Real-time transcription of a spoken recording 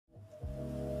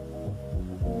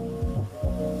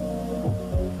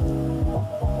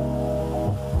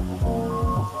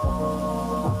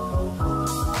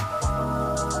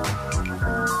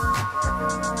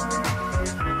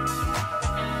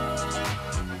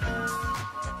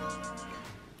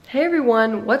Hey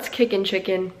everyone, what's kickin'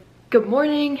 chicken? Good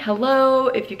morning, hello.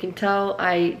 If you can tell,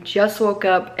 I just woke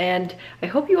up and I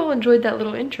hope you all enjoyed that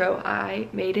little intro. I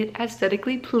made it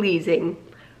aesthetically pleasing.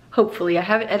 Hopefully, I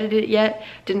haven't edited it yet.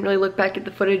 Didn't really look back at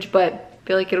the footage, but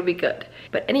feel like it'll be good.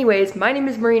 But anyways, my name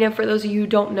is Marina. For those of you who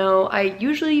don't know, I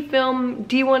usually film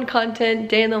D1 content,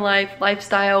 day in the life,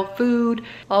 lifestyle, food,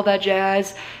 all that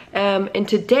jazz. And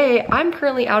today, I'm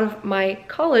currently out of my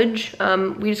college.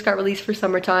 We just got released for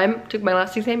summertime. Took my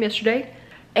last exam yesterday.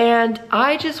 And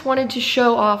I just wanted to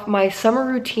show off my summer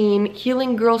routine,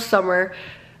 healing girl summer,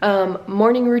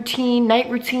 morning routine, night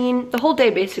routine, the whole day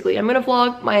basically. I'm gonna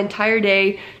vlog my entire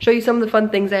day, show you some of the fun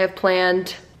things I have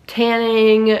planned,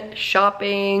 tanning,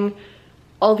 shopping,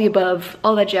 all the above,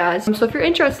 all that jazz. So if you're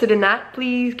interested in that,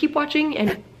 please keep watching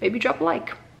and maybe drop a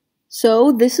like.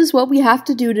 So this is what we have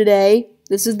to do today.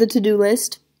 This is the to-do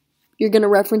list. You're gonna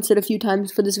reference it a few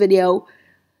times for this video.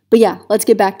 But yeah, let's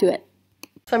get back to it.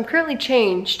 So I'm currently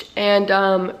changed and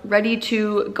ready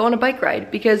to go on a bike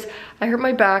ride because I hurt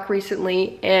my back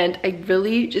recently and I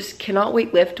really just cannot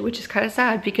weightlift, which is kind of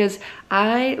sad because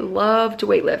I love to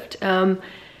weightlift.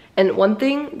 And one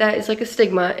thing that is like a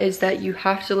stigma is that you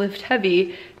have to lift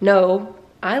heavy. No,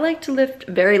 I like to lift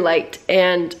very light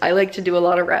and I like to do a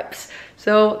lot of reps.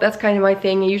 So that's kind of my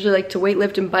thing. I usually like to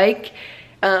weightlift and bike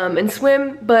and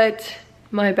swim, but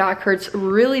my back hurts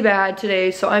really bad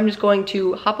today, so I'm just going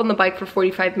to hop on the bike for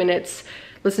 45 minutes,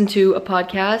 listen to a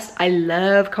podcast. I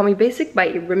love Call Me Basic by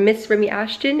Miss Remy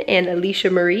Ashton and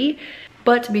Alicia Marie.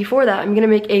 But before that, I'm gonna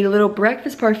make a little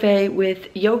breakfast parfait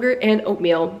with yogurt and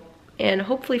oatmeal and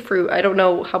hopefully fruit. I don't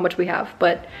know how much we have,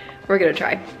 but we're gonna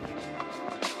try.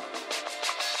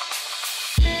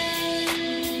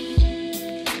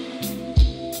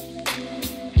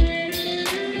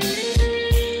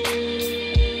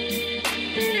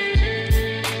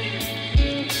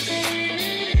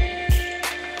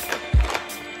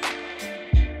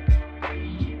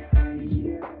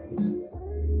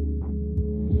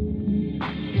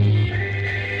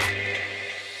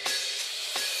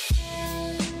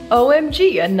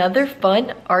 OMG, another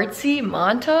fun artsy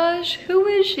montage? Who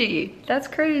is she? That's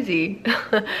crazy.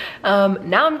 Now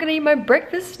I'm gonna eat my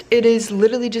breakfast. It is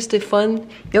literally just a fun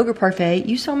yogurt parfait.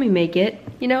 You saw me make it,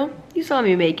 you know? You saw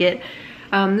me make it.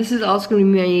 This is also gonna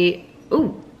be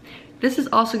my, this is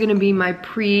also gonna be my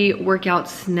pre-workout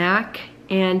snack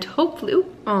and hopefully,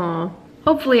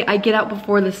 hopefully I get out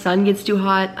before the sun gets too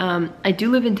hot. I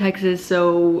do live in Texas,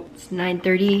 so it's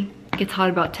 9:30. It gets hot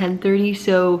about 10:30,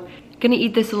 so gonna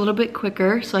eat this a little bit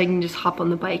quicker so I can just hop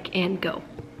on the bike and go.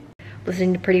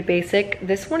 Listening to Pretty Basic.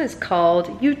 This one is called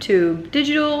YouTube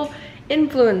Digital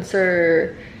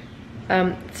Influencer.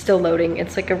 Still loading.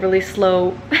 It's like a really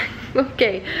slow,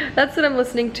 okay, that's what I'm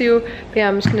listening to. But yeah,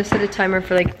 I'm just gonna set a timer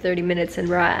for like 30 minutes and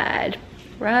ride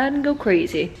and go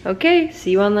crazy. Okay,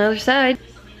 see you on the other side.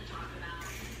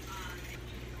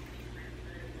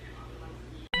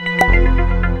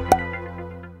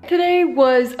 Today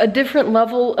was a different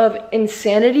level of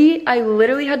insanity. I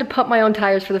literally had to pump my own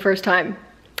tires for the first time.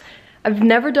 I've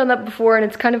never done that before and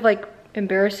it's kind of like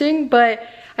embarrassing, but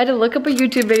I had to look up a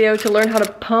YouTube video to learn how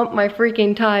to pump my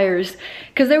freaking tires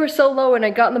because they were so low and I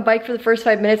got on the bike for the first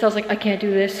 5 minutes. I was like, I can't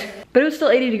do this. But it was still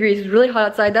 80 degrees. It was really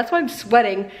hot outside. That's why I'm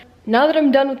sweating. Now that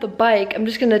I'm done with the bike, I'm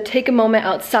just gonna take a moment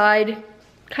outside,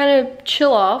 kind of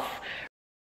chill off.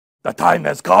 The time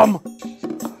has come.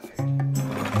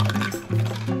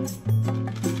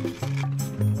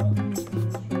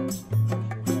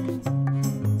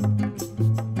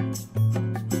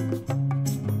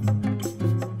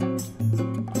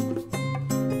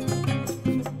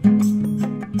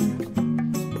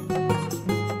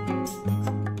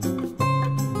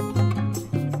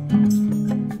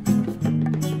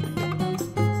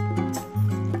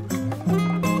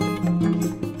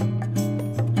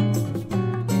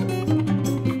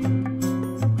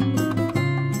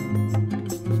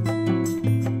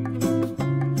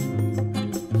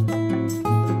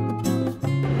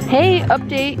 Hey,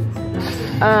 update.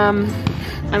 I'm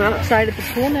outside at the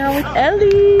pool now with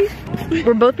Ellie.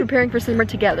 We're both preparing for summer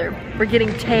together. We're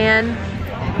getting tan,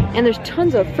 and there's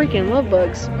tons of freaking love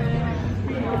bugs.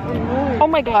 Oh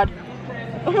my god.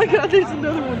 Oh my god, there's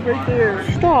another one right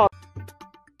there. Stop.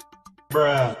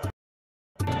 Bruh.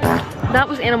 That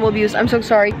was animal abuse. I'm so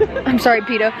sorry. I'm sorry,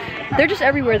 PETA. They're just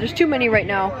everywhere. There's too many right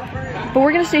now. But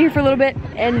we're gonna stay here for a little bit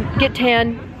and get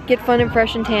tan, get fun and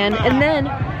fresh and tan, and then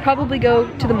probably go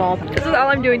to the mall. This is all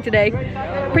I'm doing today.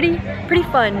 Pretty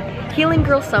fun. Healing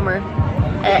girl summer.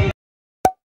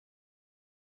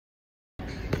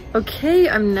 Okay,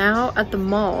 I'm now at the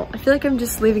mall. I feel like I'm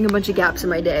just leaving a bunch of gaps in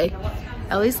my day.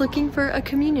 Ellie's looking for a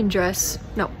communion dress.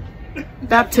 No,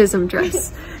 baptism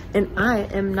dress. and I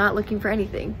am not looking for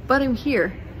anything, but I'm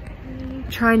here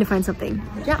trying to find something.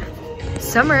 Yeah,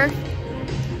 summer,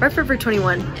 right for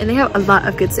 21, and they have a lot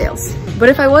of good sales. But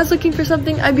if I was looking for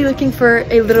something, I'd be looking for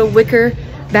a little wicker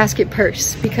basket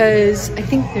purse because I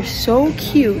think they're so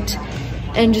cute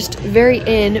and just very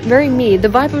me. The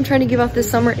vibe I'm trying to give off this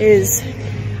summer is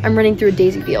I'm running through a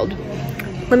daisy field.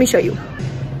 Let me show you.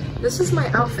 This is my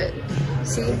outfit.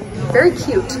 See, very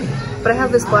cute, but I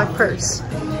have this black purse.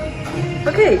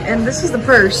 Okay, and this is the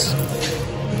purse.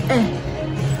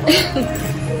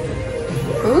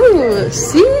 Ooh,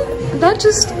 see? That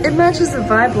just, it matches the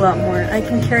vibe a lot more. I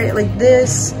can carry it like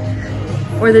this,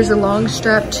 or there's a long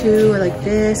strap too, or like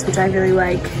this, which I really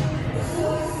like.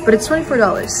 But it's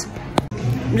 $24.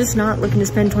 I'm just not looking to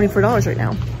spend $24 right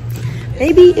now.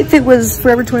 Maybe if it was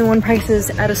Forever 21 prices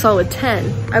at a solid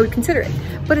 10, I would consider it,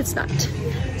 but it's not.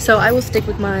 So I will stick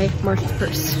with my Marshall's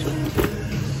purse.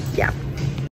 Yeah.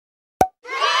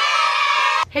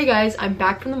 Hey guys, I'm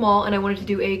back from the mall and I wanted to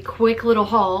do a quick little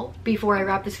haul before I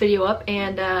wrap this video up,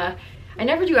 and I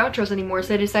never do outros anymore,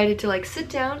 so I decided to like sit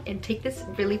down and take this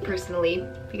really personally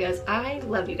because I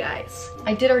love you guys.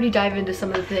 I did already dive into some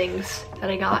of the things that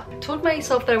I got. I told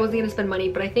myself that I wasn't gonna spend money,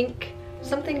 but I think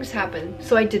some things happened,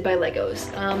 so I did buy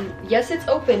Legos. Yes, it's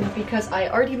open because I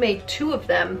already made 2 of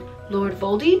them, Lord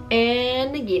Voldy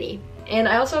and Nagini. And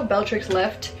I also have Bellatrix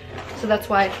left, so that's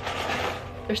why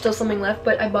there's still something left,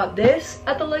 but I bought this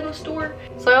at the Lego store.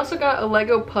 So I also got a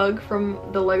Lego pug from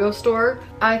the Lego store.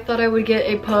 I thought I would get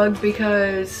a pug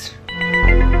because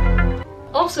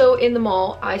also in the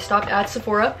mall, I stopped at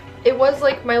Sephora. It was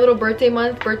like my little birthday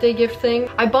month, birthday gift thing.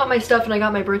 I bought my stuff and I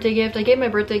got my birthday gift. I gave my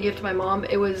birthday gift to my mom.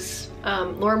 It was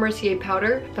Laura Mercier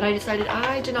powder, but I decided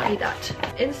I did not need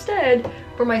that. Instead,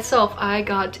 for myself, I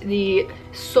got the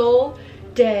Soul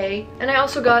Day, and I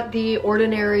also got the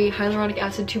Ordinary Hyaluronic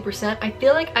Acid 2%. I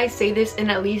feel like I say this in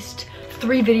at least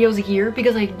 3 videos a year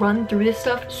because I run through this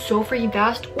stuff so freaking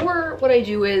fast. Or what I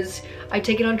do is I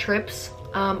take it on trips.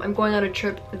 I'm going on a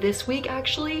trip this week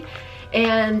actually,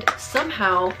 and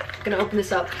somehow, I'm gonna open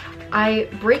this up, I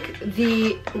break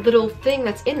the little thing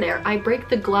that's in there. I break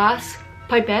the glass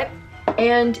pipette,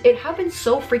 and it happens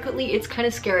so frequently, it's kind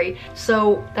of scary.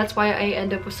 So that's why I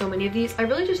end up with so many of these. I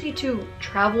really just need to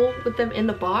travel with them in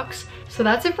the box. So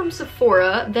that's it from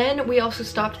Sephora. Then we also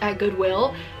stopped at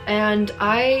Goodwill, and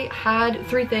I had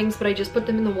 3 things, but I just put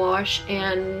them in the wash,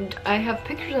 and I have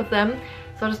pictures of them,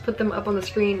 so I'll just put them up on the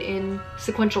screen in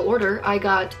sequential order. I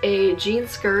got a jean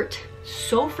skirt,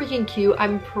 so freaking cute.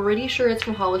 I'm pretty sure it's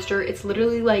from Hollister. It's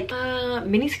literally like a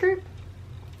mini skirt.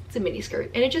 It's a mini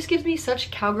skirt, and it just gives me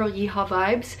such cowgirl yeehaw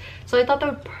vibes. So I thought that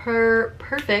would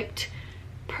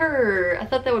I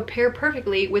thought that would pair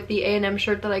perfectly with the A&M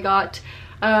shirt that I got.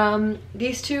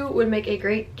 These 2 would make a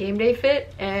great game day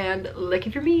fit, and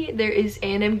lucky for me, there is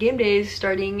A&M game days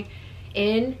starting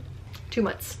in 2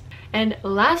 months. And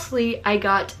lastly, I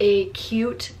got a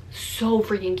cute, so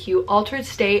freaking cute, Altered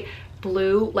State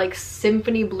blue, like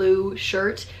symphony blue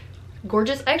shirt.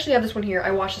 Gorgeous. I actually have this one here.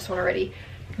 I washed this one already.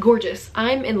 Gorgeous.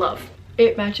 I'm in love.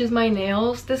 It matches my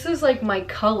nails. This is like my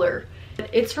color.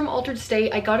 It's from Altered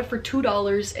State. I got it for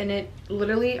 $2, and it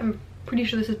literally, I'm pretty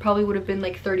sure this is probably would have been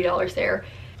like $30 there.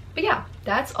 But yeah,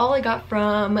 that's all I got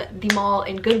from the mall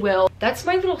and Goodwill. That's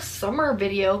my little summer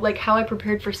video, like how I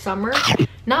prepared for summer.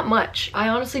 Not much. I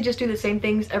honestly just do the same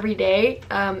things every day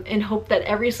and hope that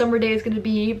every summer day is going to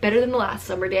be better than the last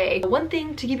summer day. One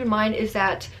thing to keep in mind is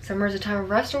that summer is a time of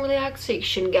rest and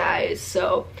relaxation, guys.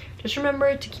 So just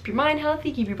remember to keep your mind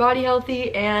healthy, keep your body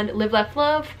healthy, and live, laugh,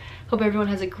 love. Hope everyone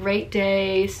has a great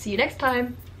day. See you next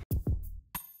time.